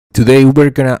Today we're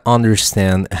gonna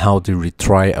understand how the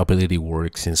retry-ability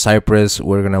works in Cypress.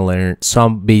 We're gonna learn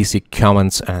some basic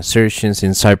comments and assertions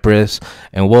in Cypress,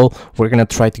 and well, we're gonna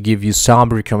try to give you some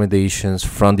recommendations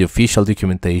from the official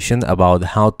documentation about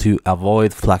how to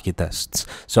avoid flaky tests.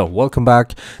 So welcome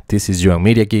back. This is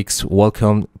JoanMedia Geeks.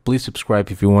 Welcome. Please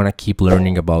subscribe if you want to keep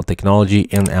learning about technology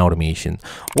and automation.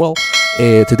 Well,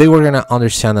 today we're gonna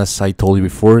understand, as I told you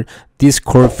before, this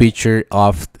core feature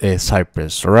of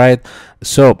Cypress. All right,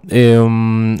 so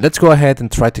let's go ahead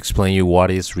and try to explain you what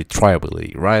is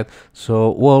retry-ability. Right, so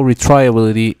well,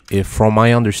 retry-ability, from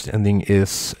my understanding,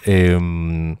 is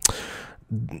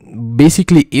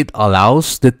basically it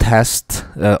allows the test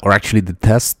or actually the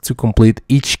test to complete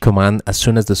each command as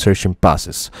soon as the assertion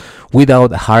passes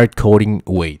without hard coding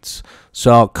waits.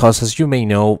 So because as you may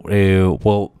know,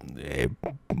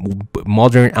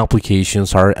 modern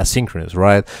applications are asynchronous,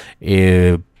 right?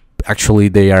 Actually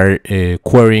they are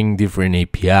querying different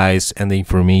APIs, and the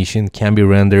information can be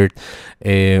rendered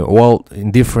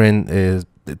in different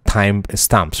time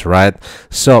stamps, right?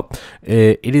 So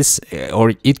it is,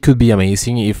 or it could be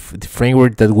amazing if the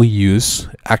framework that we use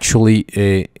actually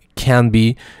can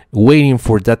be waiting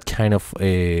for that kind of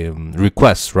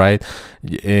request, right?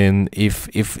 And if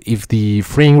the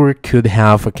framework could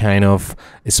have a kind of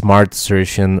a smart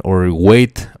assertion or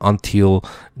wait until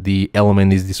the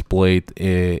element is displayed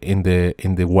in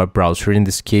the web browser, in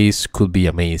this case, could be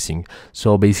amazing.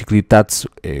 So basically that's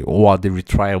what the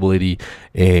retry-ability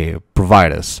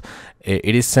provides us.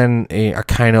 It is a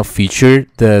kind of feature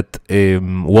that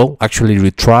actually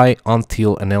retry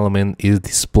until an element is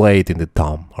displayed in the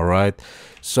DOM. All right,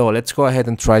 so let's go ahead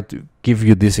and try to give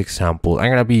you this example. I'm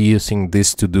gonna be using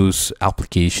this to-dos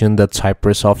application that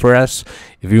Cypress offers us.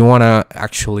 If you wanna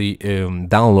actually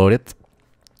download it,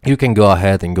 you can go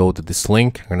ahead and go to this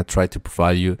link. I'm gonna try to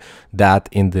provide you that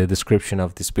in the description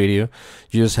of this video.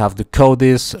 You just have to code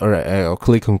this or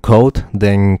click on code,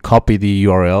 then copy the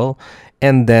URL,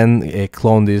 and then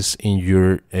clone this in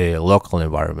your local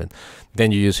environment.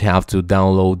 Then you just have to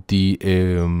download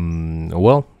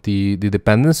the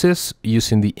dependencies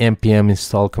using the npm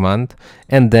install command,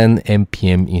 and then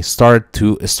npm install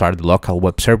to start the local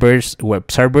web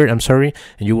server, and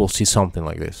you will see something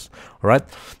like this. All right,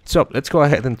 so let's go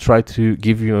ahead and try to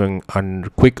give you a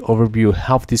quick overview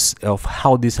of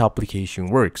how this application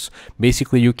works.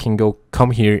 Basically, you can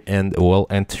come here and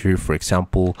enter, for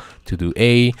example, to do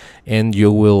A, and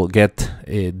you will get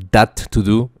that to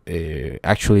do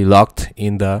actually logged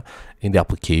in the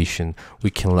application.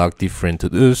 We can log different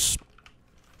to-dos.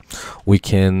 We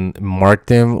can mark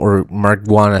them or mark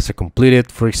one as a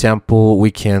completed, for example. We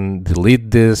can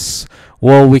delete this.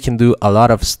 Well, we can do a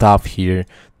lot of stuff here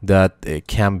that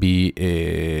can be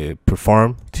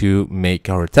performed to make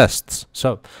our tests.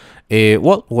 So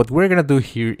what we're gonna do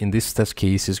here in this test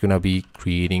case is gonna be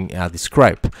creating a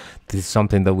describe. This is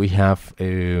something that we have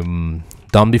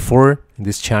done before in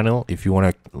this channel. If you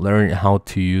want to learn how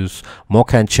to use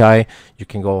Mocha and Chai, you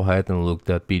can go ahead and look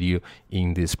that video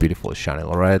in this beautiful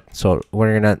channel. All right, so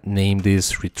we're gonna name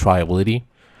this retry-ability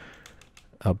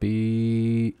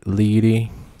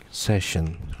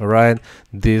session. All right,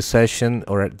 this session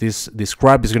or this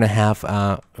describe is gonna have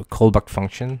a callback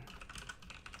function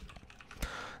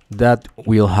that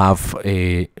will have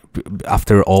a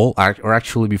after all, or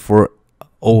actually before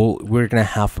all, we're gonna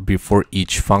have before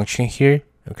each function here.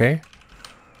 Okay,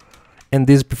 and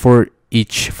this before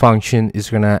each function is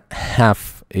gonna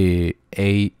have a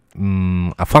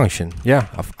function, a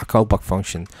callback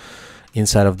function.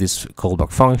 Inside of this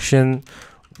callback function,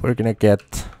 we're gonna get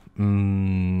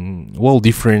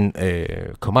different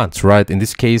commands, right? In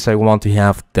this case, I want to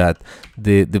have that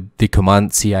the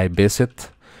command ci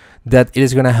visit, that it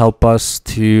is going to help us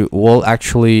to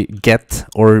actually get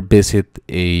or visit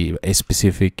a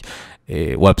specific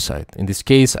website. In this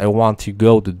case, I want to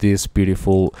go to this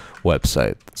beautiful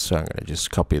website, so I'm gonna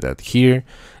just copy that here,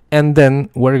 and then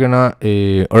we're gonna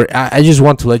I just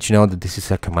want to let you know that this is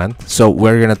a command, so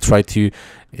we're gonna try to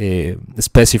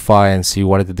specify and see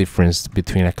what is the difference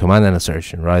between a command and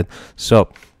assertion, right? So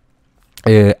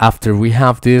after we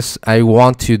have this, I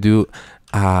want to do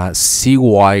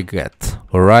cy get.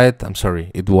 All right, I'm sorry,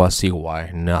 it was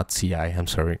cy, not ci. I'm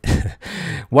sorry.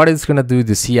 What it's gonna do,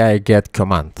 the cy get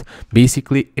command,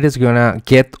 basically it is gonna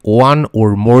get one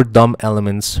or more DOM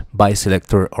elements by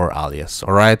selector or alias.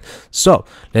 All right, so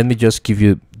let me just give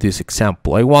you this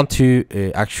example. I want to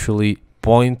actually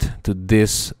point to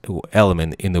this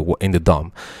element in the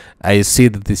DOM. I see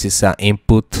that this is an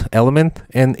input element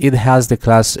and it has the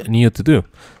class new to do.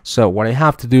 So what I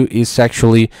have to do is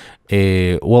actually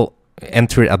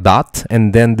enter a dot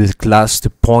and then this class to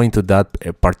point to that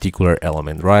particular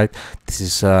element, right? This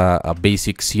is a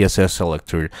basic CSS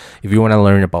selector. If you want to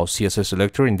learn about CSS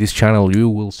selector in this channel, you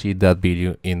will see that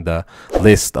video in the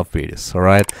list of videos. All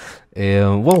right.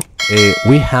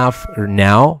 We have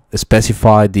now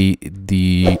specified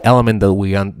the element that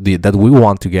we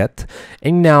want to get,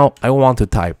 and now I want to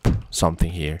type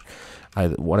something here.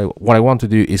 What I want to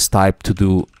do is type to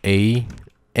do a,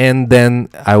 and then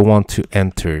I want to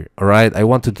enter. All right, I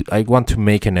want to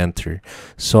make an enter,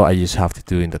 so I just have to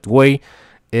do it in that way.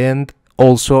 And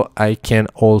also I can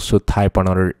also type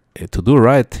another to do,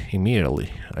 right,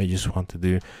 immediately. I just want to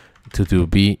do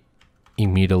b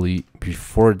immediately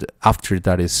after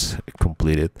that is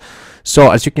completed. So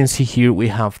as you can see here, we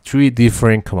have 3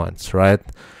 different commands, right?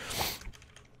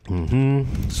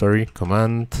 Sorry,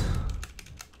 command,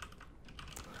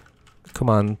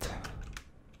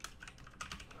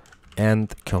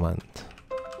 and command.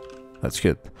 That's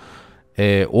good.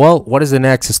 Well, what is the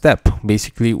next step?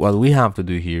 Basically, what we have to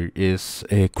do here is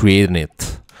create an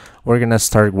it. We're gonna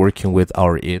start working with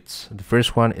our its. The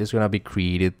first one is gonna be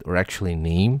created, or actually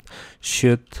named,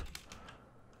 should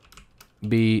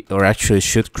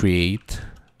create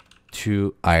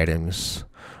 2 items.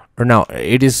 Or no,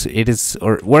 it is,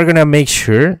 or we're gonna make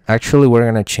sure, actually we're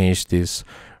gonna change this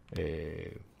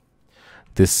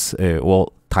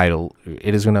title.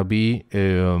 It is gonna be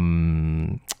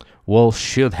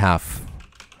should have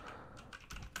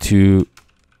 2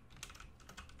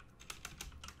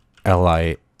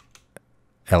 li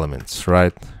elements,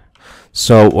 right?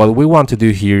 So what we want to do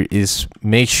here is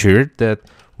make sure that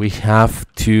we have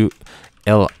 2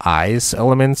 li's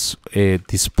elements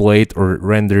displayed or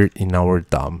rendered in our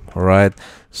DOM. All right,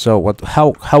 so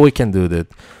how we can do that?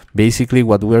 Basically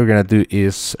what we're gonna do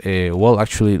is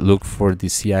actually look for the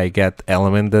CI get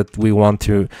element that we want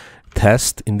to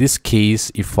test. In this case,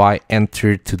 if I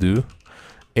enter to do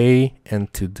a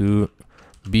and to do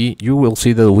b, you will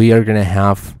see that we are gonna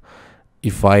have,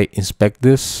 if I inspect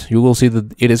this, you will see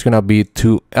that it is gonna be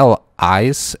 2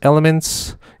 li's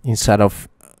elements instead of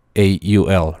a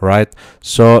ul, right?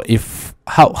 So if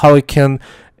how I can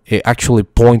actually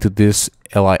point to this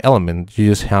li element, you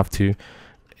just have to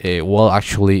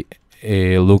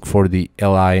look for the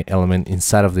li element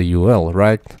inside of the ul,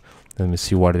 right? Let me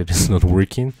see what it is not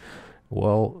working.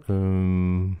 Well,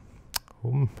 I'm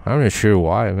not sure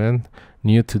why, man.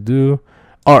 New to do,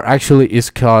 or actually it's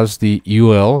because the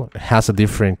ul has a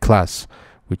different class,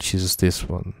 which is this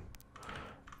one.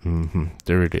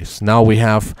 There it is. Now we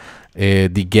have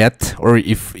the get, or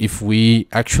if we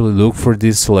actually look for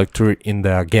this selector in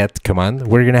the get command,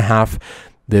 we're gonna have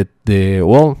the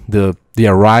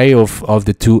array of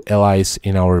the 2 li's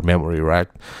in our memory, right?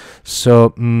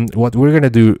 So what we're gonna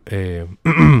do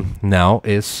now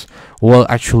is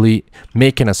actually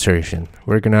make an assertion.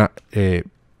 We're gonna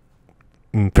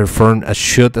perform a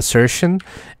should assertion,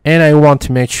 and I want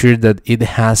to make sure that it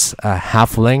has a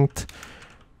half length,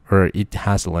 or it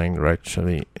has length, right?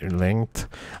 Actually length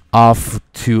of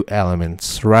 2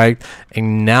 elements, right?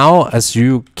 And now, as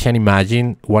you can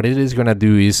imagine, what it is gonna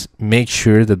do is make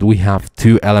sure that we have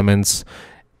 2 elements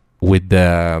with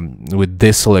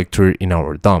this selector in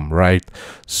our DOM, right?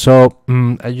 So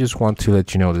I just want to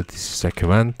let you know that this is a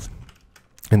command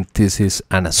and this is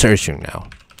an assertion now.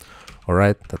 All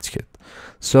right, that's good.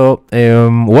 So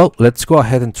let's go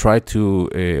ahead and try to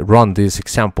run this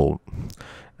example.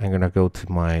 I'm gonna go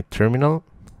to my terminal,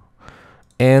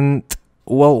 and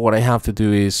what I have to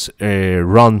do is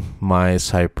run my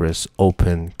Cypress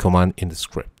open command in the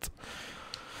script.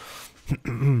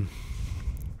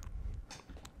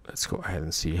 Let's go ahead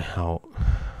and see how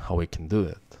we can do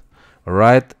it. All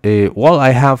right,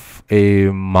 I have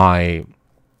my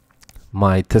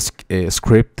test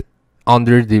script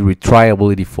under the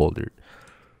Retry-Ability folder.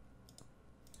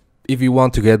 If you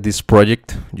want to get this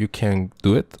project, you can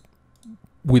do it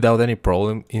without any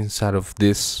problem inside of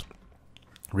this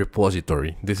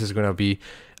repository. This is gonna be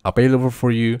available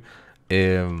for you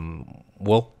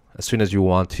as soon as you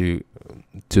want to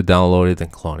download it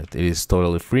and clone it. It is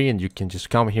totally free, and you can just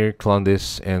come here, clone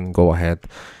this, and go ahead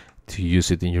to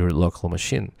use it in your local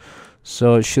machine.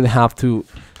 So it should have 2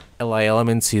 li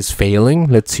elements is failing.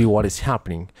 Let's see what is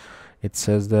happening. It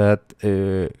says that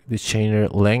the chainer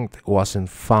length wasn't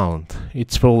found.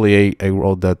 It's probably I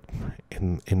wrote that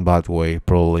in bad way,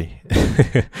 probably.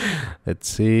 Let's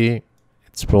see.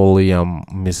 It's probably a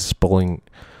misspelling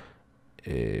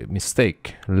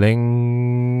mistake.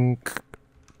 Length.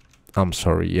 I'm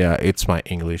sorry. Yeah, it's my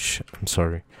English. I'm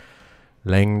sorry.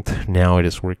 length. Now it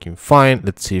is working fine.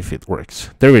 Let's see if it works.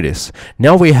 There it is.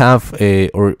 Now we have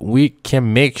or we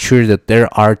can make sure that there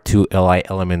are two li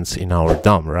elements in our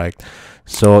DOM, right?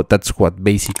 So that's what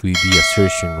basically the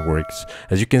assertion works.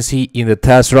 As you can see in the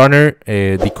test runner,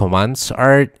 the commands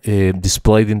are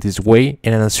displayed in this way,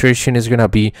 and an assertion is gonna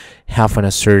be have an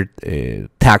assert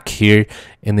tag here,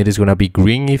 and it is gonna be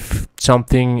green if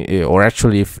something, or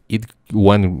actually if it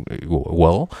went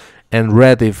well, and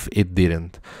red if it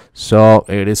didn't. So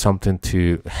it is something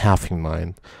to have in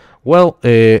mind. Well,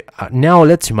 now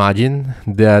let's imagine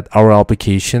that our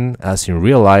application, as in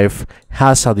real life,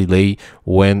 has a delay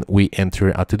when we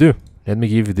enter a to-do. Let me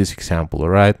give you this example, all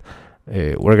right?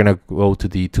 We're gonna go to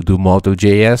the to-do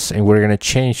model.js, and we're gonna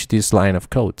change this line of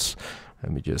codes.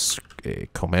 Let me just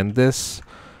comment this.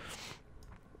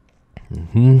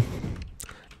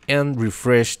 And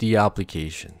refresh the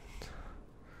application.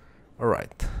 All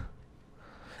right.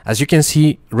 As you can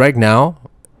see right now,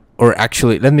 or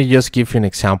actually, let me just give you an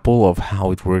example of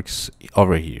how it works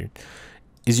over here.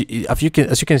 As you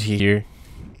can see here,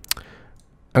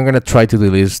 I'm gonna try to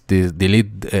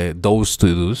delete those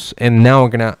to-dos, and now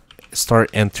I'm gonna start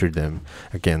enter them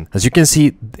again. As you can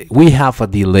see, we have a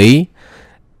delay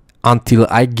until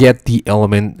I get the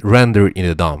element rendered in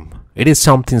the DOM. It is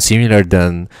something similar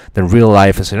than real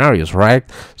life scenarios, right?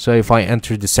 So if I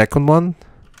enter the second one,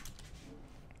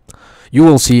 you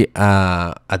will see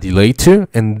a delay too,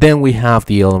 and then we have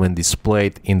the element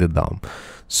displayed in the DOM.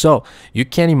 So you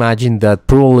can imagine that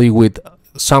probably with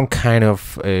some kind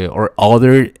of or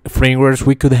other frameworks,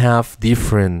 we could have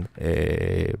different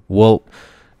well,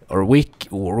 or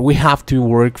we have to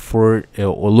work for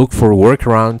or look for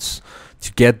workarounds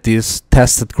to get this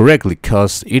tested correctly,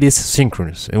 because it is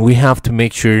synchronous, and we have to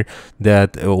make sure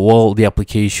that well, the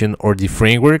application or the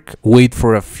framework wait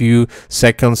for a few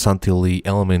seconds until the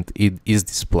element is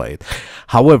displayed.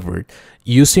 However,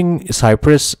 using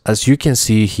Cypress, as you can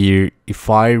see here, if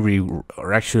I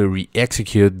actually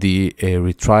re-execute the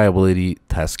Retry-Ability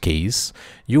test case,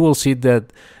 you will see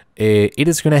that it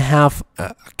is going to have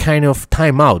a kind of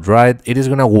timeout, right? It is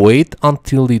going to wait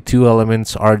until the two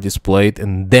elements are displayed,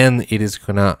 and then it is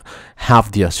going to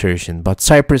have the assertion. But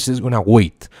Cypress is going to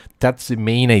wait. That's the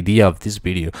main idea of this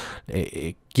video.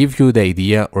 Give you the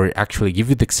idea, or actually give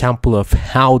you the example of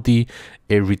how the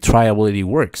Retry-Ability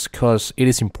works, because it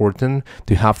is important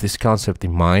to have this concept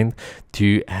in mind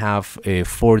to have a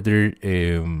further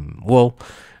well,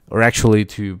 or actually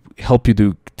to help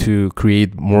you to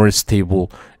create more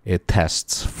stable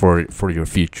tests for your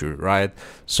future, right?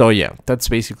 So yeah, that's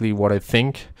basically what I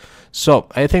think. So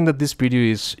I think that this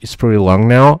video is pretty long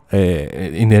now.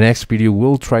 In the next video,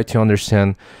 we'll try to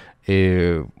understand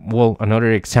well,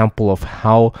 another example of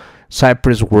how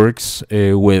Cypress works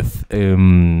with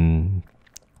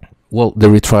well, the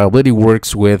Retry-Ability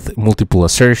works with multiple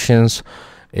assertions.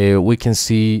 We can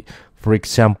see, for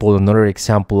example, another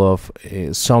example of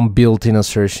some built-in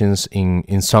assertions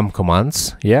in some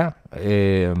commands. Yeah,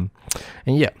 and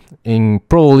yeah, and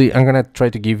probably I'm gonna try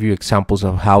to give you examples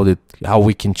of how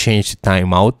we can change the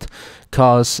timeout,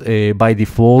 because by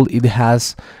default it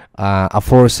has a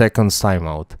 4 seconds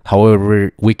timeout.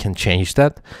 However, we can change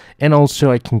that, and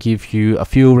also I can give you a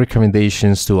few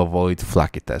recommendations to avoid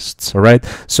flaky tests. All right,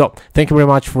 so thank you very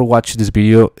much for watching this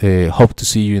video. Hope to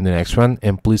see you in the next one,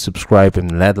 and please subscribe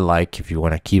and let a like if you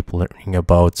want to keep learning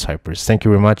about Cypress. Thank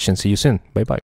you very much, and see you soon. Bye bye.